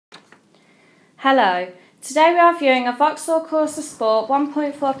Hello, today we are viewing a Vauxhall Corsa Sport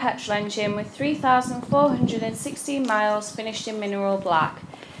 1.4 petrol engine with 3,416 miles finished in mineral black.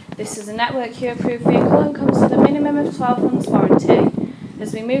 This is a Network Q approved vehicle and comes with a minimum of 12 months warranty.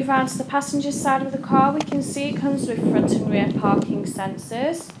 As we move around to the passenger side of the car, we can see it comes with front and rear parking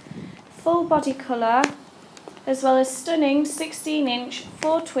sensors, full body colour, as well as stunning 16-inch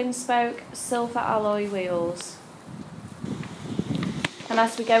Ford twin-spoke silver alloy wheels. And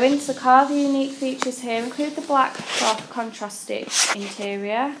as we go into the car, the unique features here include the black cloth contrast stitch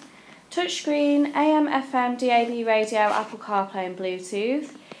interior, touchscreen, AM, FM, DAB radio, Apple CarPlay and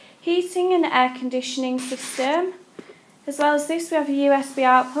Bluetooth, heating and air conditioning system. As well as this, we have a USB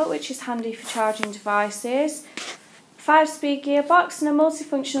output, which is handy for charging devices, 5-speed gearbox and a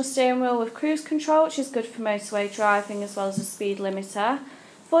multifunctional steering wheel with cruise control, which is good for motorway driving, as well as a speed limiter,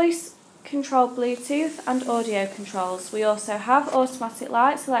 voice control Bluetooth and audio controls. We also have automatic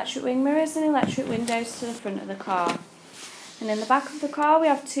lights, electric wing mirrors and electric windows to the front of the car. And in the back of the car we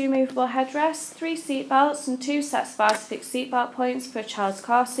have 2 movable headrests, 3 seat belts and 2 sets of Isofix seatbelt points for a child's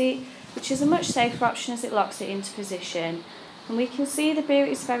car seat, which is a much safer option as it locks it into position. And we can see the boot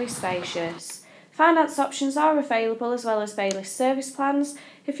is very spacious. Finance options are available as well as Baylis service plans.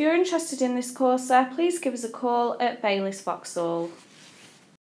 If you're interested in this Corsa, please give us a call at Baylis Vauxhall.